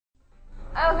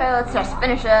Okay, let's just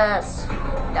finish this.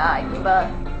 Die, Goomba.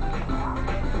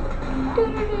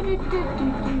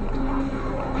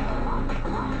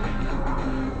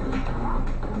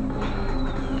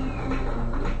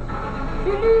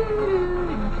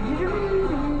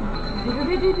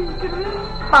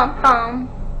 Pum pum.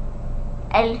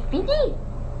 El Fidi.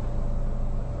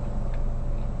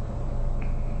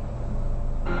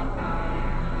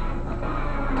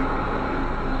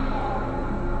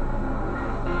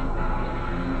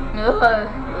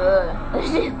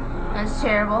 That's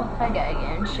terrible. I gotta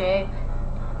get in shape.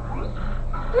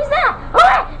 Who's that?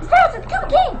 Oh, it's Bowser, the Koopa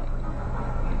King!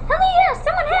 Hallelujah!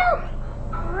 Someone help!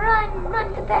 Run,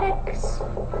 pathetics.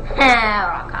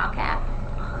 Rock on cap.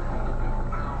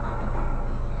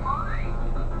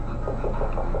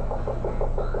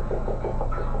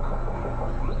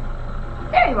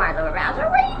 There you are, little Bowser.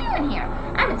 What are you doing here?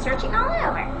 I've been searching all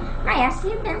over. I asked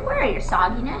you then, where are your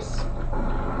sogginess?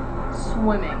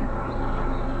 Swimming.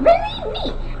 Really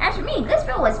neat. As for me, this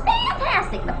film was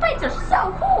fantastic. The fights are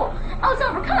so cool. I was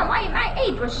overcome by my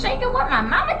age was shaking what my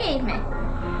mama gave me.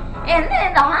 And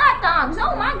then the hot dogs.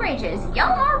 Oh my gracious.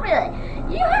 Y'all are really.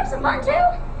 You have some fun too?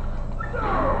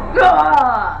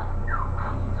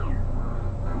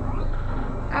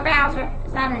 Oh, Bowser,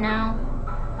 is that a no?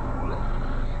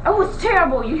 Oh, it's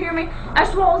terrible, you hear me? I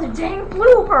swallowed a dang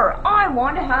blooper. I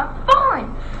want to have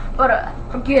fun. But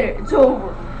forget it, it's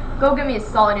over. Go give me a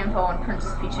solid info on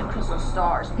Princess Peach and Crystal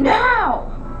Stars. Now!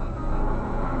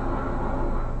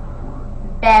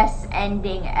 Best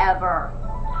ending ever.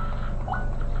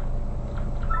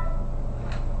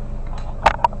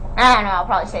 I don't know, I'll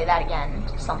probably say that again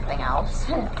to something else.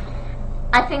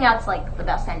 I think that's like the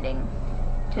best ending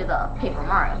to the Paper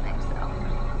Mario things though.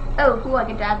 Oh, cool, I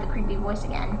get to add the creepy voice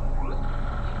again.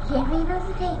 Can't believe it was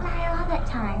the Paper Mario all that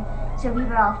time. So we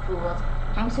were all fooled.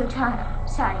 I'm so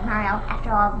sorry, Mario,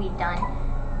 after all we've done.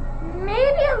 Maybe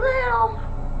a little.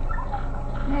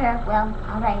 Yeah, well,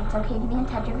 alright, it's okay to be in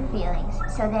touch with your feelings.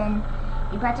 So then,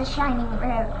 you brought a shining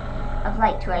ray of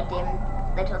light to our dim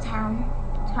little town,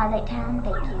 Twilight Town.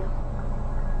 Thank you.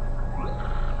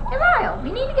 Hey Mario,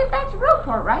 we need to get back to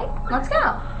Roadport, right? Let's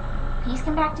go. Please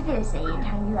come back to visit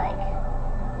anytime you like.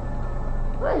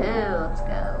 Woohoo, let's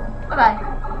go. Bye-bye.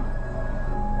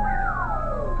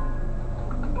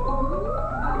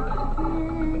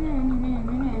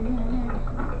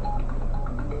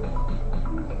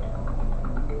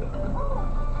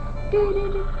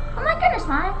 Oh my goodness,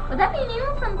 Mario. Would that be an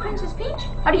email from Princess Peach?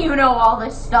 How do you know all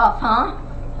this stuff, huh?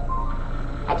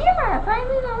 I do, Mario.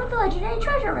 Finally know what the legendary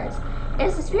treasure is. It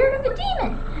is the spirit of a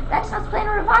demon. Vexnut's plan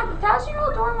to revive the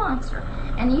 1,000-year-old door monster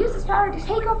and use its power to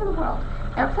take over the world.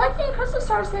 They're collecting crystal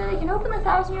stars so they can open the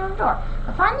 1,000-year-old door.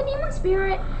 But find the demon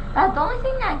spirit. The only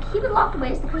thing that can keep it locked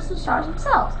away is the crystal stars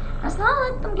themselves. Let's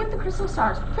not let them get the crystal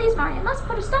stars. Please, Mario, let's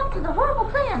put a stop to the horrible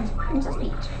plans of Princess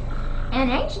Peach.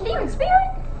 And an ancient demon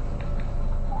spirit?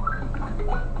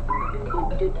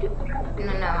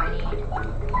 No, I need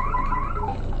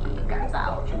guns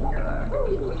out.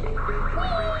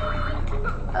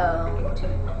 Oh.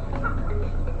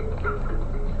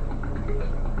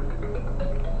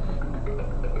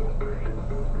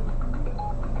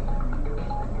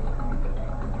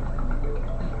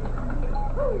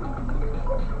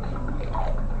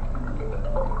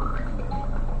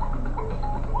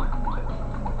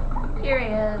 Here he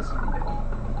is.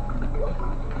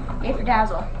 A for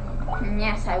Dazzle.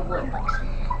 Yes, I would like some.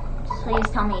 Please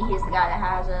tell me he's the guy that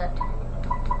has it.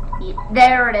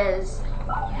 There it is.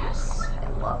 Yes, I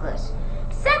love this.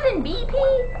 7 BP?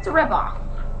 It's a ripoff.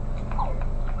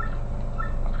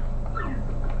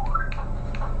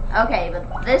 Okay,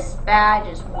 but this badge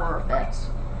is worth it.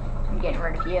 I'm getting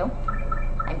rid of you.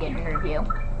 I'm getting rid of you.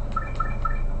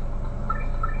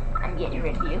 I'm getting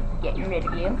rid of you. Getting rid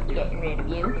of you. Getting rid of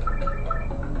you.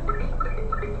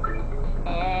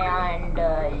 And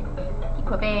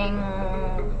equipping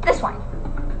this one.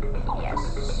 Yes.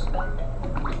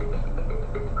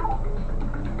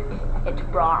 It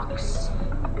rocks.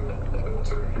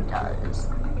 It does.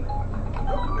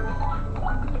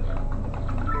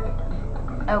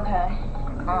 Okay.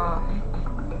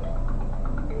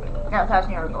 No,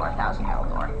 1,000-year-old door. 1,000-year-old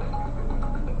door.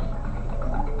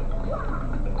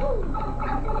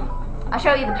 I'll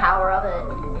show you the power of it.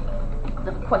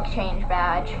 The quick change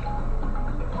badge.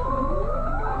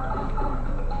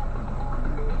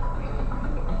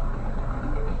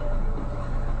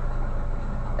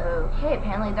 Okay,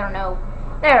 apparently there are no...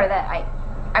 There, that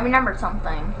I remembered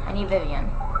something. I need Vivian.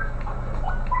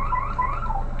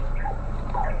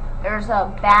 There's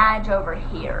a badge over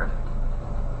here.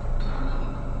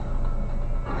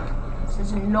 This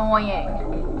is annoying.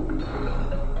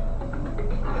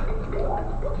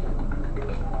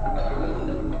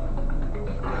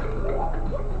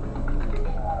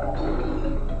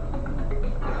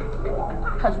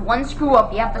 Because one screw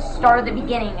up, you have to start at the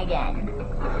beginning again.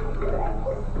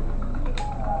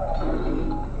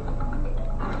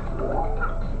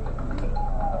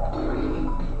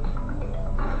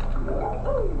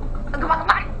 Come on, come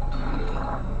on!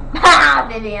 Ha!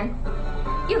 Vivian.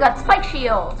 You got Spike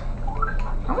Shield.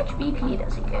 How much BP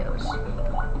does he use?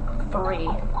 3.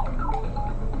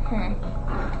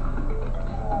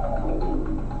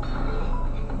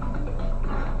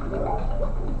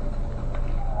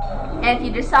 And if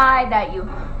you decide that you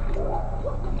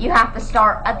have to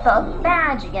start at the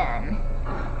badge again,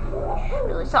 which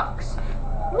really sucks.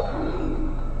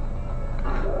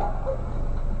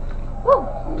 Woo!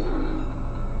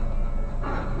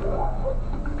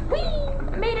 Whee!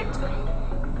 I made it!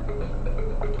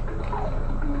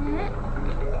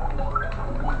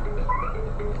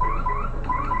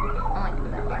 I like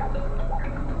it that way.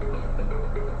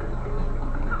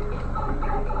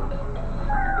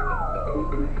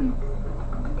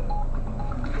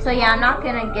 So yeah, I'm not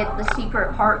gonna get the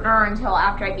secret partner until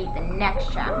after I beat the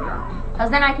next chapter,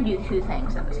 because then I can do 2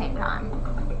 things at the same time.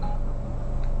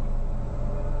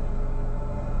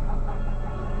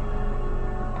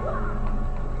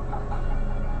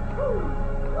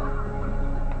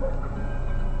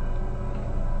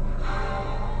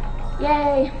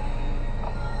 Yay!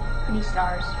 Pretty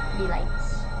stars, pretty lights.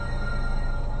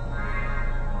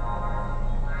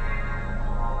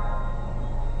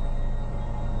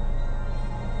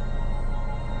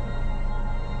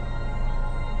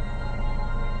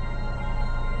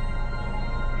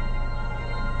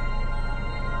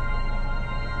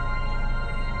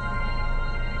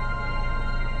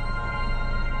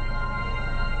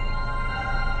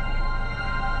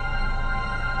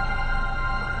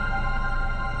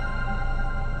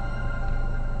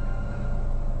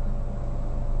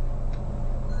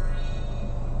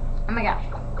 Oh my gosh,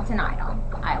 it's an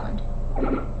island.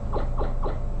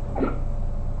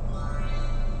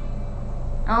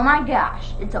 Oh my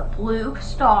gosh, it's a blue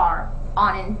star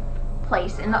on a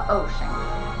place in the ocean.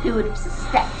 Who would have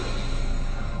suspected?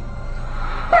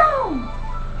 Boom!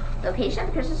 Location of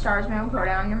the crystal stars may be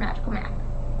recorded on your magical map.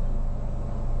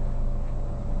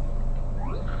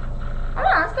 Hold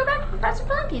on, let's go back to Professor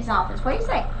Flunky's office. What do you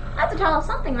say? I have to tell us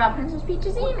something about Princess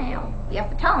Peach's email. You have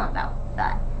to tell him about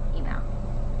that email.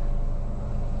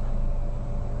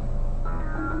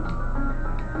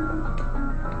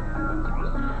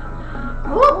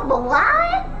 Ooh,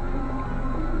 what?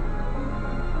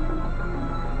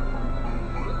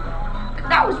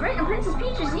 That was written in Princess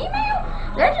Peach's email?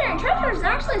 The legendary treasure is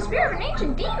actually the spirit of an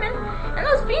ancient demon, and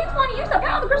those fiends want to use the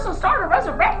power of the crystal star to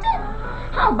resurrect it?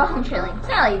 How bone-chilling.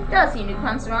 Sally does seem to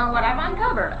concentrate on what I've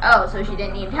uncovered. Oh, so she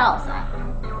didn't even tell us that.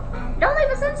 Don't leave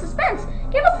us in suspense.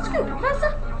 Give us the scoop,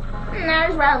 Professor. That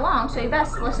is rather long, so you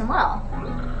best listen well.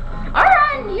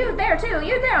 Alright, and you there too.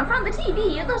 You there in front of the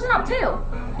TV. You listen up too.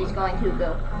 He's going to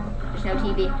go. There's no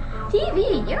TV.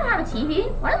 TV? You don't have a TV?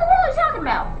 What in the world are you talking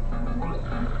about?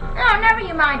 No, never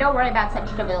you mind. Don't worry about such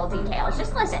trivial details.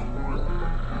 Just listen.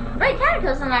 The great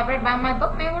cataclysm I've read about in my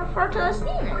book may refer to this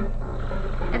demon.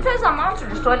 It says a monster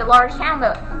destroyed a large town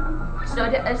that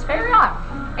stood in this very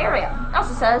area. It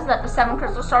also says that the 7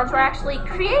 crystal stars were actually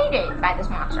created by this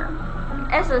monster.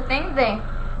 As the thing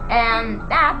and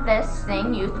that this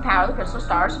thing used the power of the crystal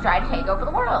stars to try to take over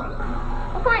the world.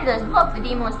 According to this book, the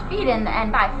demon was defeated in the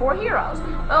end by 4 heroes,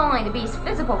 but only the beast's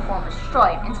physical form was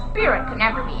destroyed, and spirit could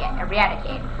never be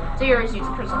eradicated. So heroes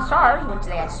used crystal stars, which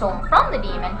they had stolen from the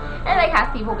demon, and they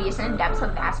cast people beasts in the depths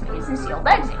of vast mazes and sealed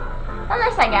exit. From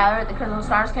this I gather the crystal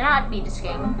stars cannot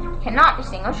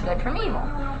distinguish good from evil.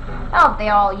 Well, if they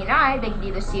all unite, they can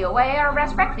either seal away or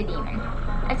resurrect the demon.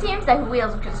 It seems that who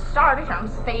wields a crystal star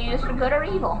determines if they use for good or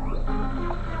evil.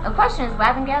 The question is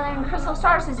whether gathering crystal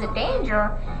stars is a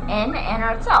danger in and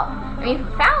of itself. I mean, if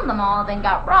we found them all, then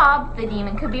got robbed, the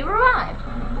demon could be revived.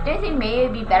 Do you think maybe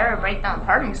it'd be better to break them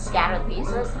apart and scatter the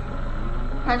pieces?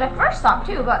 As I first thought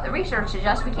too, but the research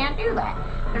suggests we can't do that.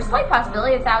 There's a slight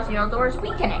possibility of 1,000-year-old door is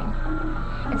weakening.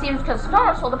 It seems because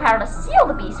stars hold the power to seal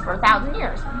the beast for 1,000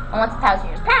 years. And once 1,000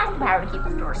 years pass, the power to keep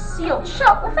the door sealed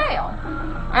shut will fail.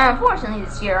 And unfortunately,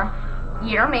 this year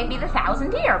may be the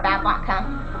 1,000th year. Bad luck, huh?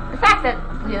 The fact that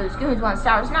those goons want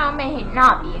stars now may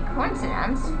not be a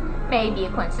coincidence. May be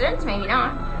a coincidence, maybe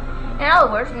not. In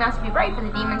other words, we must be brave for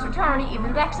the demon's return even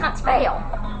if the X-nuts fail.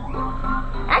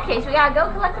 In that case, we gotta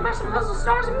go collect the rest of the crystal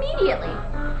stars immediately.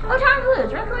 No time to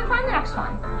lose. Where can we find the next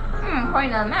one?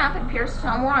 According to the map, it appears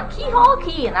somewhere on Keyhole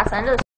Key, and that's the end of the